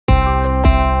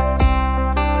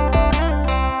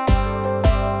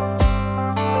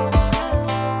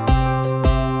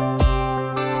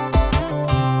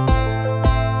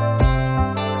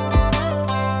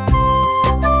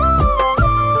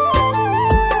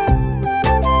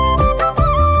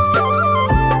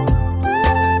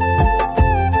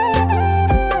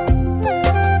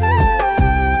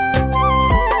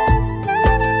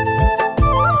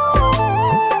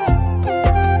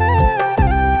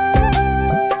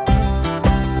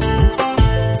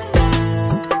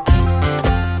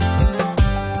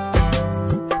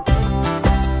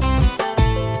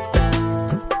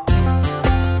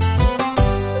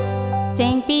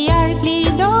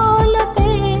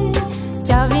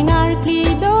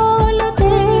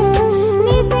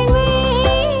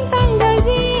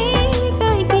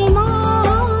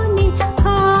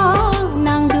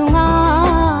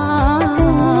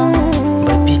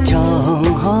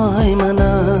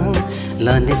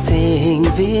sing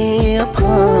vía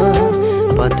pa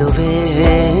patu ve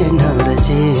nang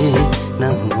raje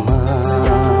nang ma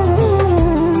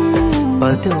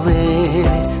patu ve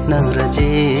nang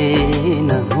raje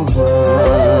nang ma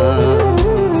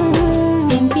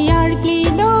Chengpi arkli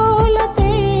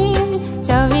dolote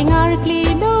chaving arkli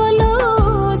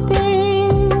dolote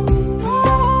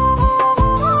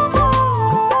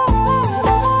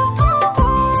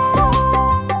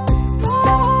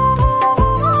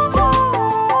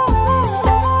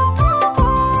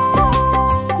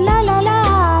la la la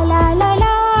la la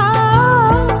la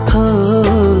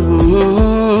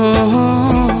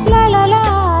la la la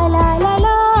la la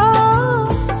la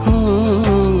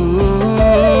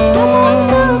Namang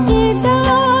sakhi cha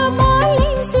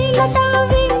maling sila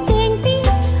chaving chengpi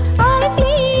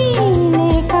arkli ne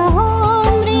ka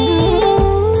homri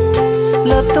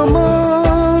la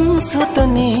toman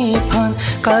sutani phan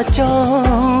ka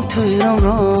chong thui rong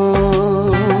rong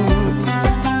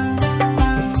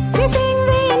Kissing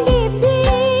when deep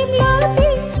deep lati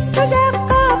chajak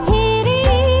ka pheri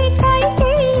kai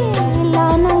ke la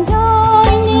na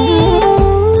joy ni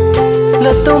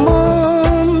la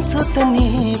toman sutani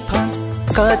phan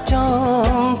ka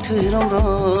chong thui rong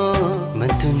rong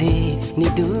man tu ni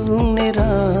dung ne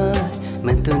ra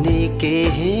man tu ni ke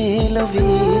lavi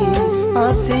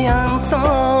asiang to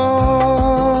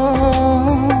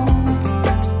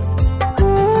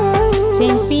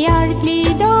Chengpi arkli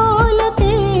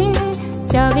dolote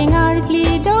chaving arkli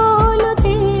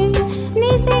dolote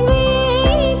nising vi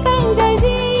kanjar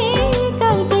ji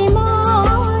kalki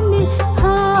mon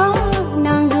ha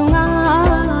nang dunga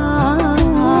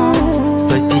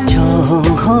Bạch bị chong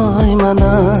hoi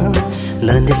mana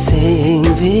lần đi sing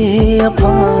vía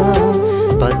pa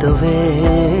patu ve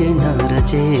nang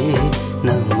raje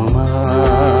nang ma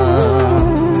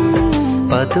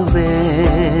patu ve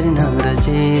nang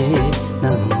raje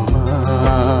nang ma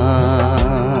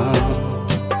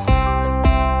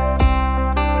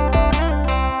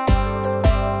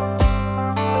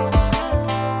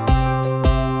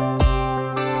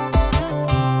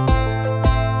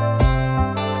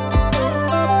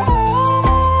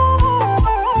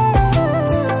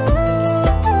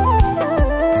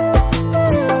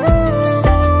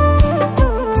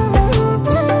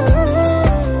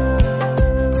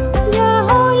ya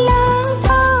ho lang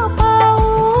tha pau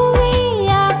vi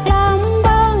ak lam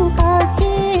bang ka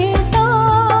chi to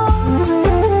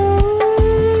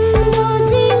do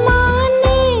ji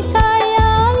mani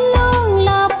kaya long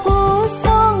la pu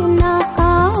song na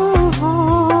ka ho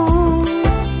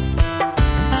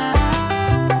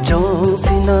Jong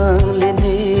sinang le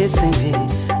ne sing ve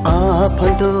a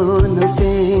phan do na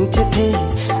sing che the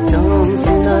Jong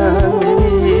sinang le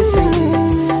ne sing ve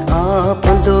a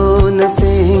phan do na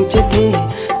sing che the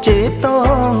che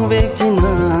tong ve chin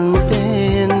nang pe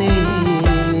ni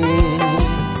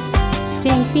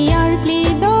Chengpi arkli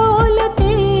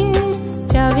dolote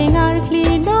chaving arkli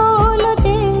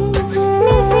dolote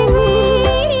nising vi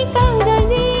kanjar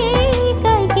ji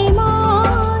kalki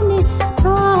mon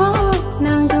ha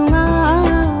nang dunga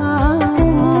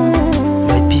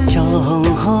Bạch bị chong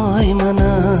hoi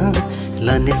mana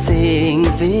lần đi sing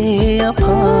vía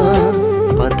pa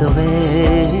patu ve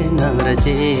nang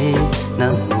raje